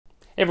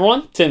Hey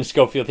everyone, Tim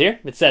Schofield here.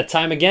 It's that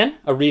time again.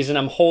 A reason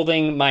I'm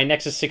holding my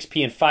Nexus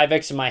 6P and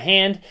 5X in my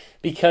hand,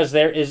 because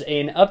there is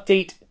an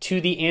update to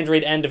the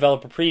Android N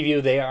developer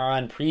preview. They are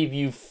on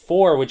preview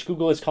 4, which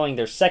Google is calling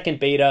their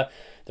second beta.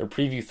 Their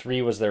preview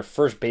 3 was their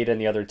first beta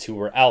and the other two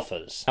were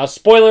alphas. Now,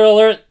 spoiler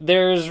alert,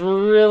 there's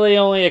really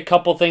only a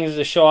couple things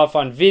to show off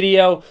on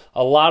video.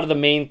 A lot of the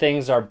main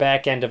things are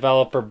back-end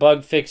developer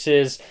bug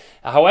fixes.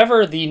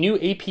 However, the new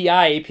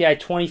API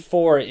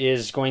 24,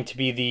 is going to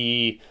be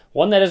the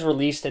one that is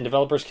released and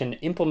developers can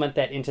implement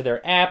that into their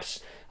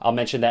apps. I'll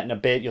mention that in a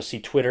bit. You'll see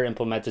Twitter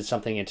implemented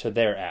something into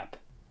their app.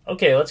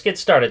 Okay, let's get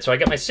started. So I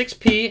got my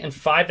 6P and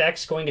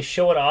 5X, going to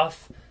show it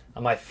off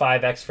on my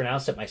 5X for now,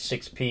 set my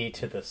 6P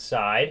to the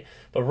side.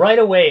 But right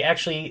away,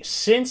 actually,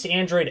 since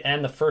Android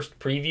N, the first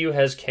preview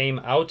has came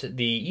out,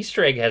 the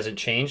Easter egg hasn't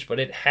changed, but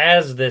it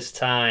has this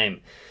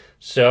time.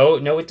 So,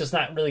 no, it does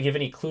not really give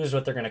any clues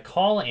what they're going to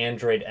call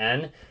Android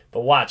N.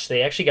 But watch,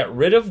 they actually got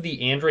rid of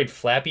the Android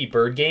Flappy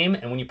Bird game,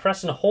 and when you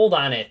press and hold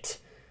on it,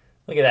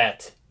 look at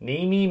that,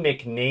 Namey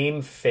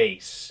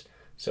McNameface.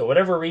 So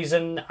whatever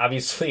reason,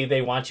 obviously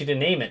they want you to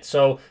name it.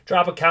 So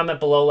drop a comment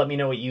below, let me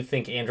know what you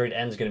think Android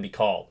N is going to be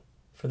called.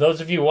 For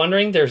those of you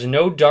wondering, there's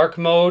no dark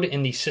mode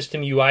in the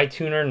System UI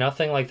Tuner,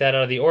 nothing like that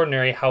out of the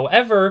ordinary.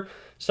 However,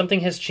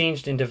 something has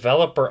changed in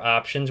developer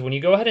options. When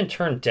you go ahead and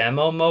turn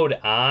demo mode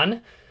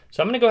on,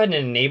 so I'm going to go ahead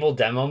and enable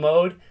demo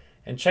mode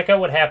and check out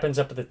what happens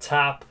up at the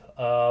top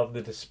of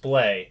the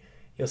display.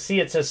 You'll see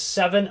it says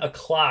 7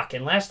 o'clock,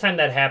 and last time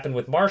that happened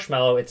with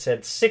Marshmallow, it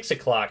said 6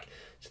 o'clock.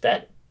 So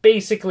that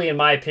basically, in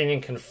my opinion,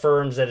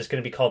 confirms that it's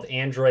going to be called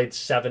Android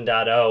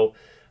 7.0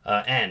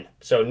 N.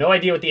 So no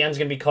idea what the N is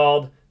going to be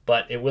called,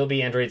 but it will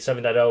be Android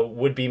 7.0,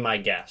 would be my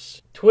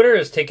guess. Twitter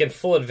has taken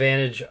full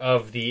advantage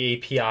of the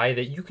API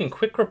that you can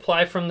quick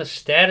reply from the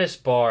status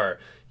bar.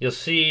 You'll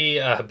see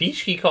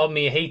Beachkey called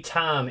me, "Hey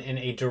Tom," in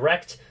a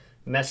direct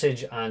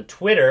message on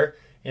Twitter.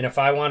 And if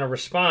I want to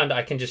respond,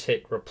 I can just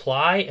hit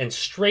reply, and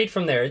straight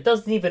from there, it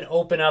doesn't even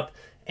open up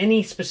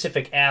any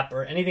specific app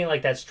or anything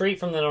like that. Straight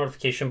from the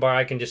notification bar,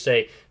 I can just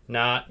say,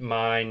 "Not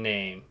my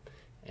name,"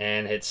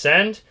 and hit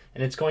send,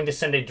 and it's going to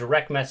send a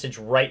direct message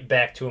right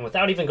back to him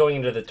without even going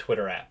into the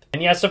Twitter app.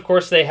 And yes, of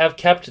course, they have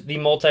kept the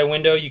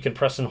multi-window. You can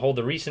press and hold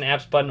the recent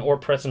apps button or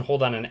press and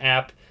hold on an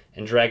app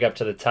and drag up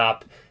to the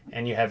top,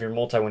 and you have your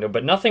multi-window.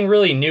 But nothing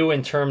really new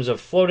in terms of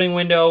floating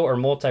window or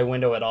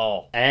multi-window at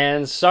all.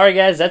 And sorry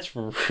guys, that's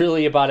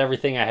really about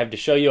everything I have to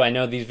show you. I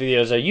know these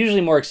videos are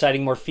usually more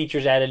exciting, more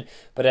features added,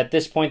 but at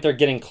this point they're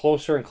getting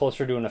closer and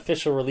closer to an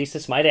official release.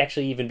 This might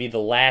actually even be the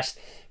last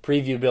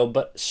preview build,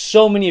 but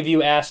so many of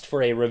you asked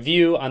for a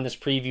review on this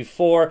preview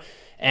 4.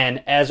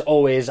 And as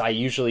always, I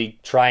usually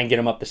try and get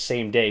them up the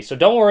same day. So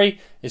don't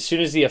worry, as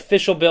soon as the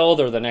official build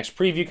or the next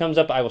preview comes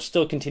up, I will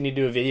still continue to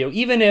do a video,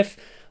 even if,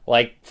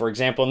 like, for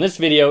example, in this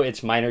video,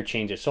 it's minor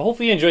changes. So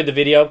hopefully you enjoyed the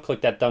video.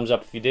 Click that thumbs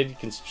up if you did. You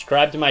can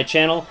subscribe to my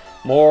channel.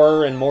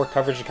 More and more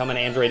coverage to come on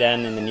Android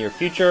N in the near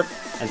future.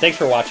 And thanks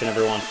for watching,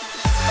 everyone.